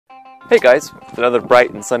Hey guys, it's another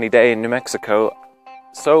bright and sunny day in New Mexico.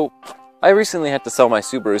 So, I recently had to sell my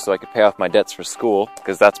Subaru so I could pay off my debts for school,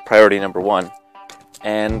 because that's priority number one.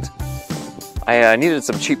 And I needed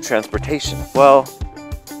some cheap transportation. Well,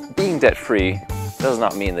 being debt-free does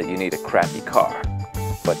not mean that you need a crappy car.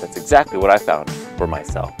 But that's exactly what I found for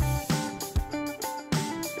myself.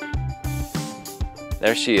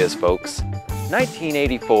 There she is, folks.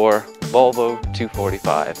 1984 Volvo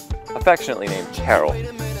 245, affectionately named Carol.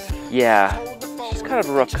 Yeah, she's kind of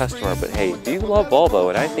a rough customer, but hey, if you love Volvo,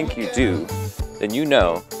 and I think you do, then you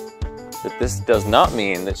know that this does not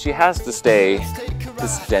mean that she has to stay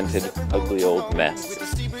this dented, ugly old mess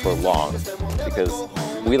for long, because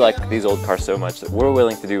we like these old cars so much that we're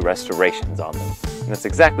willing to do restorations on them. And that's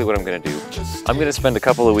exactly what I'm going to do. I'm going to spend a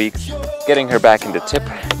couple of weeks getting her back into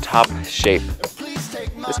tip-top shape.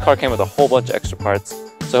 This car came with a whole bunch of extra parts,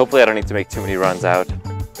 so hopefully I don't need to make too many runs out.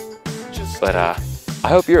 But I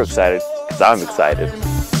hope you're excited, because I'm excited.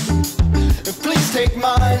 Please take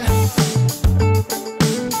mine.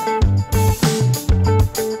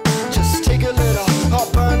 Just take a little,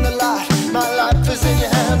 I'll burn the light. My life is in your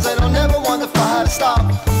hands, I don't ever want the fire to stop.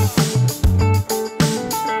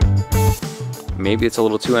 Maybe it's a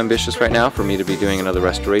little too ambitious right now for me to be doing another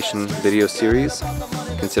restoration video series,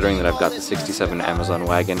 considering that I've got the '67 Amazon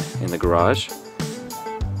Wagon in the garage.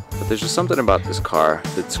 But there's just something about this car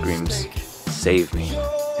that screams, save me,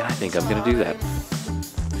 and I think I'm gonna do that.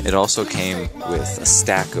 It also came with a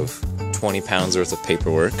stack of 20 pounds worth of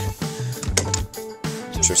paperwork.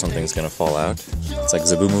 I'm sure something's gonna fall out. It's like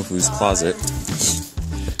Zabumufu's closet.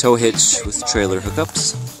 A tow hitch with trailer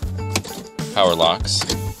hookups. Power locks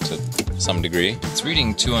to some degree. It's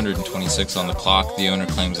reading 226 on the clock. The owner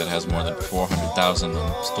claims it has more than 400,000.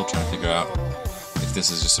 I'm still trying to figure out if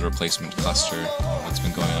this is just a replacement cluster, what's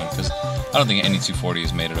been going on, because I don't think any 240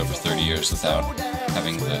 has made it over 30 years without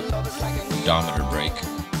having the odometer break.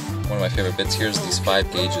 One of my favorite bits here is these 5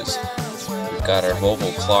 gauges. We've got our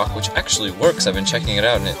Volvo clock, which actually works. I've been checking it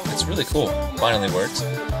out, and it's really cool. Finally works.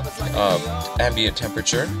 Ambient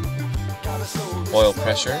temperature, oil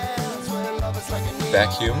pressure,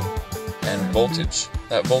 vacuum, and voltage.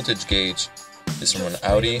 That voltage gauge is from an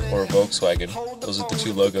Audi or a Volkswagen. Those are the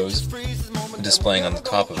two logos displaying on the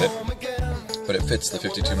top of it, but it fits the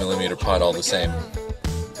 52mm pod all the same.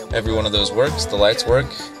 Every one of those works, the lights work,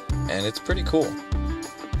 and it's pretty cool.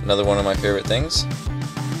 Another one of my favorite things,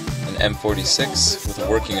 an M46 with a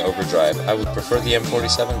working overdrive. I would prefer the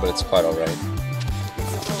M47, but it's quite alright.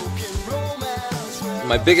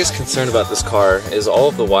 My biggest concern about this car is all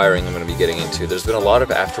of the wiring I'm going to be getting into. There's been a lot of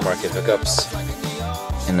aftermarket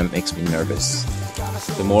hookups, and it makes me nervous.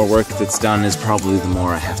 The more work that's done is probably the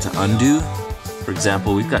more I have to undo. For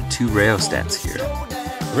example, we've got 2 rheostats here.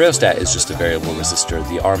 The rheostat is just a variable resistor.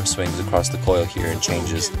 The arm swings across the coil here and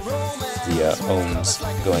changes the ohms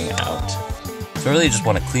going out. So I really just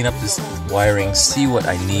want to clean up this wiring, see what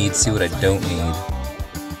I need, see what I don't need,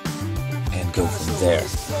 and go from there.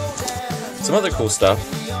 Some other cool stuff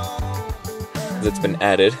that's been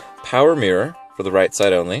added. Power mirror for the right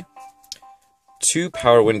side only. 2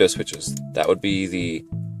 power window switches. That would be the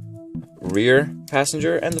rear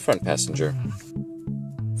passenger and the front passenger.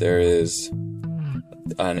 There is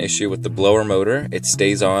an issue with the blower motor. It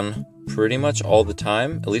stays on pretty much all the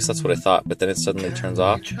time. At least that's what I thought, but then it suddenly turns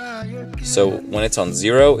off. So when it's on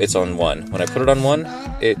 0, it's on 1. When I put it on 1,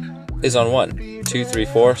 it is on 1. 2, 3,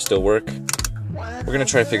 4 still work. We're going to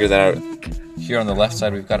try to figure that out. Here on the left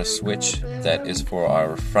side, we've got a switch that is for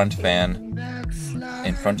our front fan,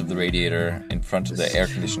 in front of the radiator, in front of the air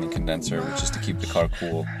conditioning condenser, which is to keep the car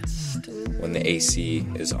cool when the AC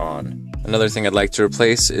is on. Another thing I'd like to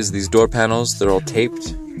replace is these door panels. They're all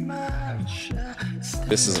taped.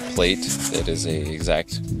 This is a plate that is a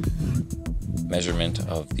exact measurement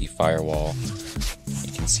of the firewall.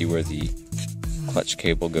 You can see where the clutch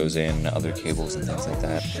cable goes in, other cables and things like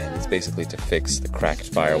that, and it's basically to fix the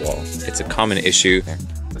cracked firewall. It's a common issue.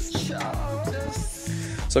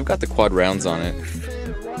 So I've got the quad rounds on it.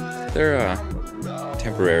 They're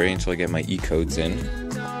temporary until I get my E-codes in.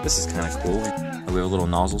 This is kind of cool. We have a little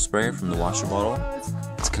nozzle sprayer from the washer bottle.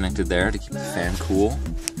 It's connected there to keep the fan cool.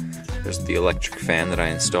 There's the electric fan that I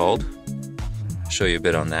installed. I'll show you a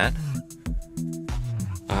bit on that.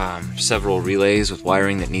 Several relays with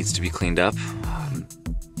wiring that needs to be cleaned up.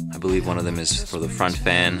 I believe one of them is for the front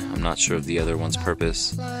fan. I'm not sure of the other one's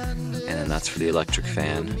purpose. And then that's for the electric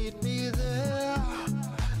fan.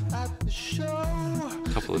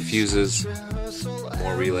 A couple of fuses,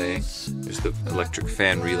 more relay. There's the electric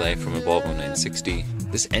fan relay from a Volvo 960.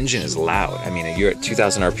 This engine is loud. I mean, you're at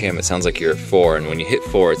 2,000 RPM, it sounds like you're at 4, and when you hit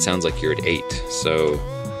 4, it sounds like you're at 8. So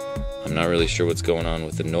I'm not really sure what's going on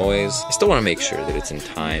with the noise. I still want to make sure that it's in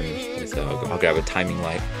time. I'll grab a timing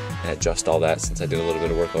light and adjust all that since I did a little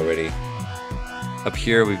bit of work already. Up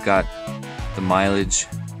here we've got the mileage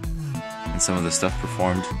and some of the stuff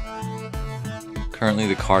performed. Currently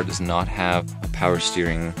the car does not have a power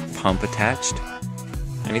steering pump attached.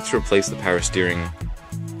 I need to replace the power steering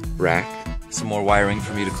rack. Some more wiring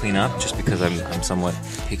for me to clean up just because I'm somewhat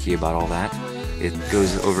picky about all that. It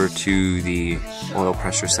goes over to the oil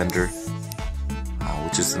pressure sender,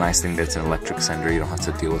 which is the nice thing that it's an electric sender. You don't have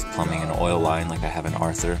to deal with plumbing and oil line like I have in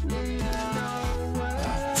Arthur.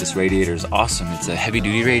 This radiator is awesome. It's a heavy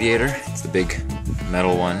duty radiator. It's the big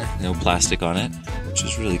metal one, no plastic on it, which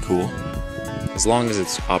is really cool. As long as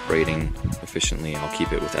it's operating efficiently, I'll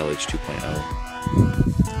keep it with LH 2.0.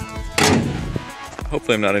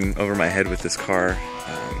 Hopefully I'm not in over my head with this car.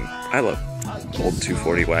 I love old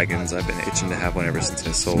 240 wagons. I've been itching to have one ever since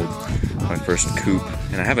I sold my first coupe.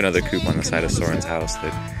 And I have another coupe on the side of Soren's house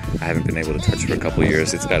that I haven't been able to touch for a couple of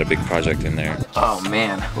years. It's got a big project in there. Oh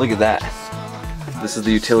man, look at that. This is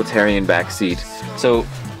the utilitarian back seat. So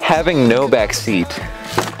having no back seat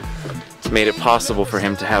made it possible for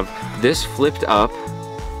him to have this flipped up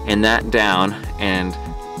and that down, and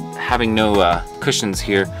having no cushions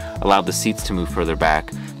here allowed the seats to move further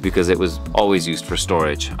back because it was always used for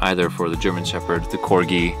storage, either for the German Shepherd, the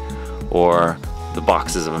Corgi, or the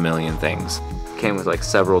boxes of a million things. Came with like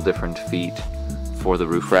several different feet for the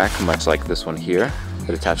roof rack, much like this one here,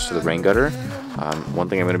 that attached to the rain gutter. One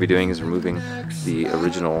thing I'm going to be doing is removing the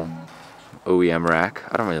original OEM rack.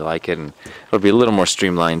 I don't really like it, and it'll be a little more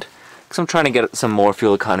streamlined because I'm trying to get some more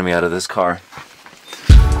fuel economy out of this car.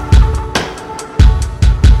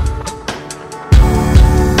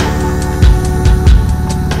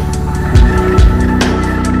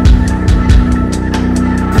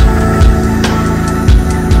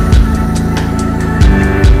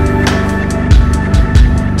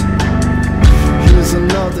 Here's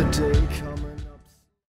another day.